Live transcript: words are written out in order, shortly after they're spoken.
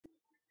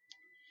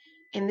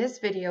In this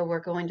video, we're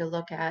going to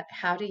look at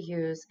how to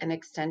use an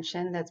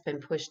extension that's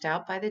been pushed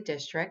out by the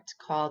district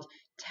called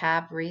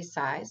Tab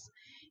Resize.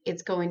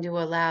 It's going to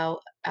allow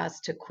us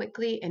to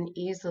quickly and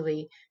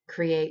easily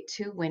create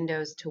two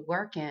windows to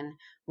work in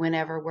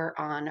whenever we're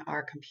on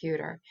our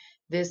computer.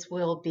 This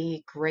will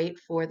be great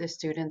for the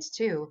students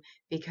too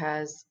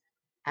because,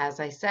 as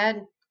I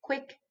said,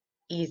 quick,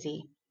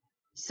 easy.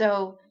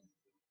 So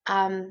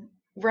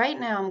right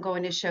now I'm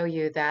going to show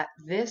you that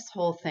this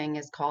whole thing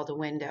is called a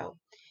window.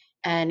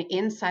 And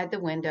inside the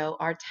window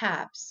are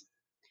tabs.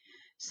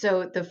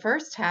 So the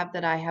first tab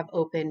that I have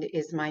opened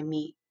is my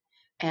Meet.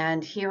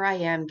 And here I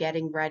am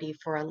getting ready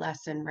for a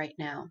lesson right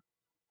now.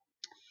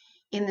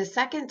 In the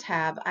second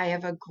tab, I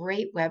have a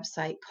great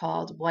website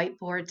called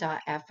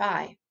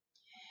whiteboard.fi.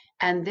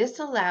 And this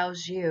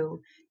allows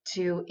you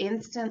to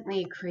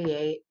instantly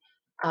create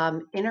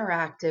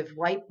interactive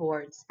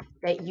whiteboards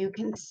that you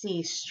can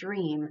see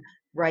stream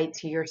right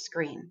to your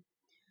screen.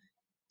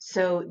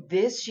 So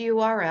this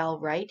URL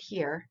right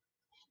here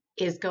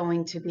is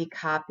going to be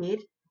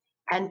copied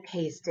and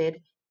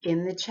pasted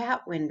in the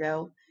chat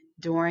window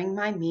during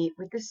my meet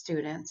with the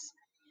students.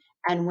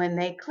 And when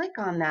they click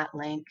on that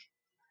link,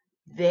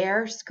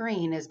 their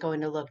screen is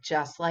going to look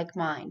just like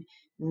mine.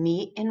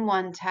 Meet in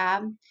one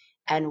tab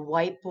and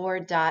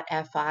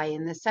whiteboard.fi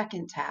in the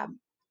second tab.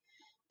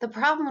 The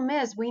problem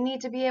is we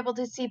need to be able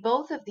to see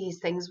both of these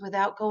things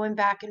without going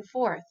back and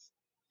forth.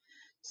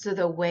 So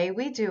the way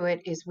we do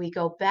it is we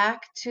go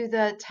back to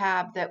the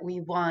tab that we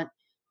want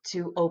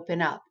to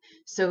open up.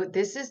 So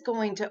this is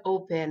going to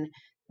open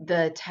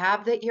the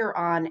tab that you're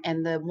on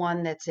and the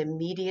one that's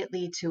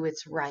immediately to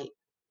its right.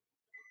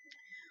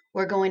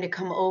 We're going to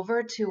come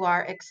over to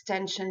our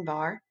extension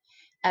bar,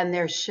 and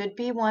there should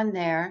be one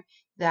there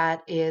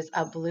that is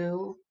a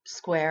blue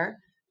square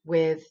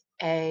with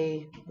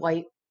a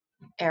white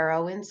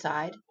arrow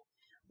inside.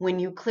 When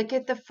you click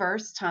it the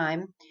first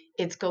time,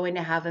 it's going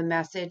to have a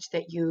message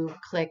that you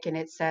click and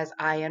it says,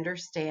 I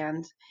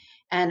understand.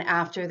 And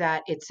after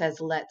that, it says,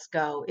 let's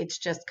go. It's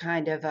just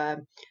kind of a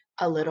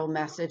little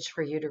message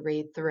for you to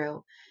read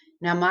through.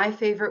 Now, my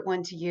favorite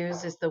one to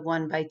use is the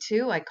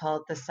 1x2. I call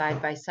it the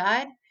side by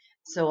side.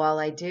 So all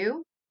I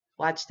do,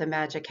 watch the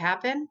magic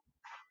happen.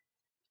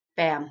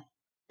 Bam,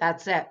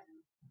 that's it.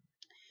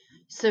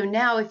 So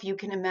now if you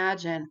can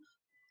imagine,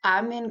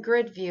 I'm in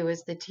grid view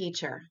as the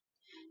teacher,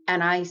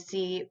 and I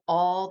see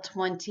all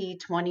 20,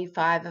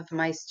 25 of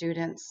my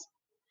students.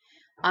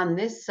 On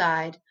this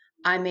side,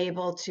 I'm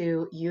able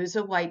to use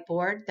a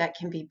whiteboard that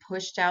can be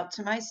pushed out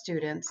to my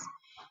students,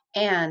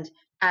 and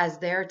as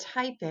they're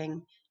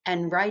typing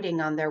and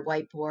writing on their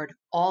whiteboard,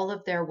 all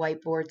of their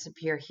whiteboards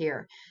appear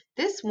here.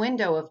 This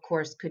window, of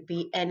course, could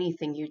be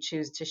anything you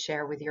choose to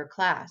share with your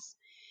class.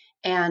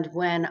 And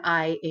when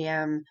I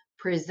am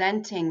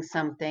presenting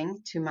something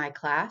to my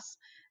class,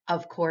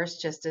 of course,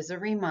 just as a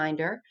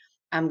reminder,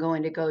 I'm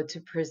going to go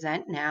to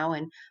present now,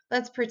 and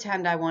let's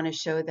pretend I want to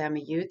show them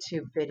a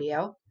YouTube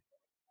video.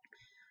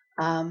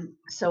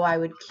 So I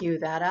would cue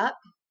that up,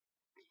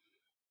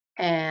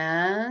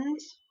 and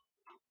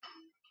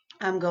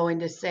I'm going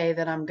to say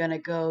that I'm going to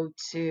go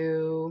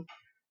to,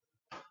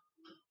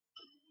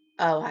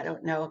 I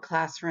don't know, a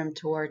classroom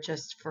tour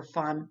just for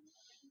fun.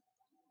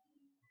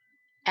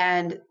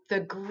 And the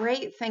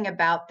great thing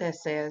about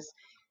this is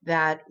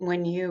that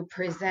when you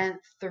present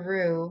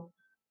through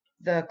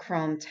the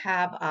Chrome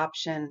tab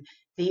option,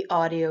 the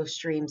audio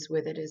streams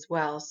with it as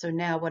well. So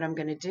now what I'm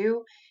going to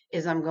do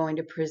is I'm going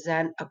to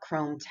present a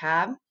Chrome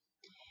tab,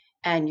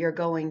 and you're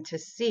going to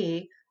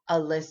see a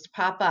list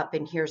pop up,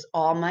 and here's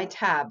all my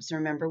tabs.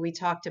 Remember, we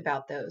talked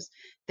about those.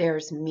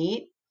 There's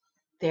Meet,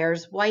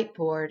 there's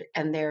Whiteboard,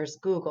 and there's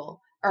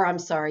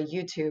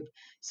YouTube.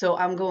 So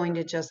I'm going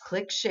to just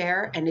click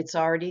share, and it's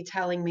already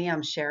telling me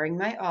I'm sharing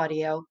my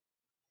audio.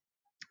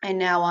 And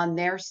now on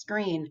their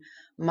screen,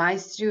 my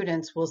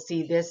students will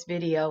see this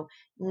video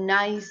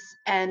nice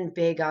and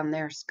big on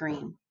their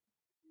screen.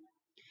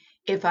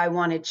 If I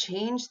want to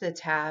change the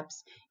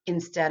tabs,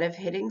 instead of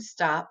hitting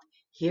stop,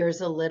 here's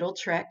a little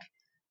trick.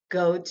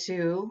 Go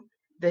to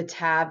the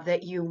tab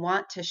that you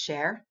want to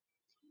share.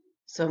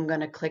 So I'm going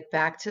to click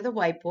back to the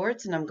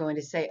whiteboards, and I'm going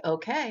to say,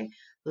 okay,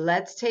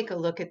 let's take a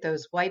look at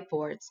those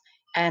whiteboards.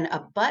 And a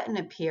button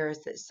appears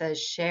that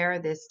says share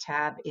this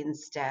tab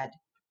instead.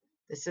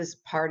 This is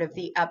part of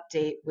the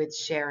update with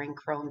sharing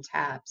Chrome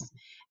tabs.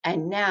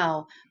 And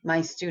now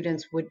my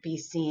students would be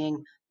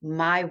seeing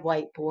my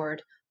whiteboard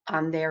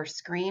on their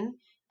screen.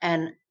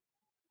 And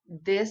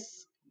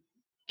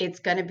it's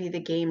going to be the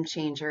game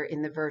changer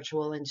in the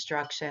virtual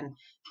instruction.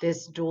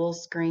 This dual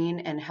screen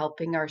and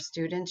helping our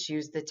students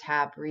use the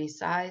tab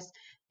resize,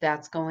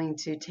 that's going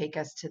to take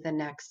us to the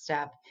next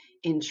step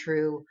in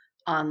true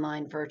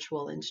online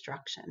virtual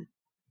instruction.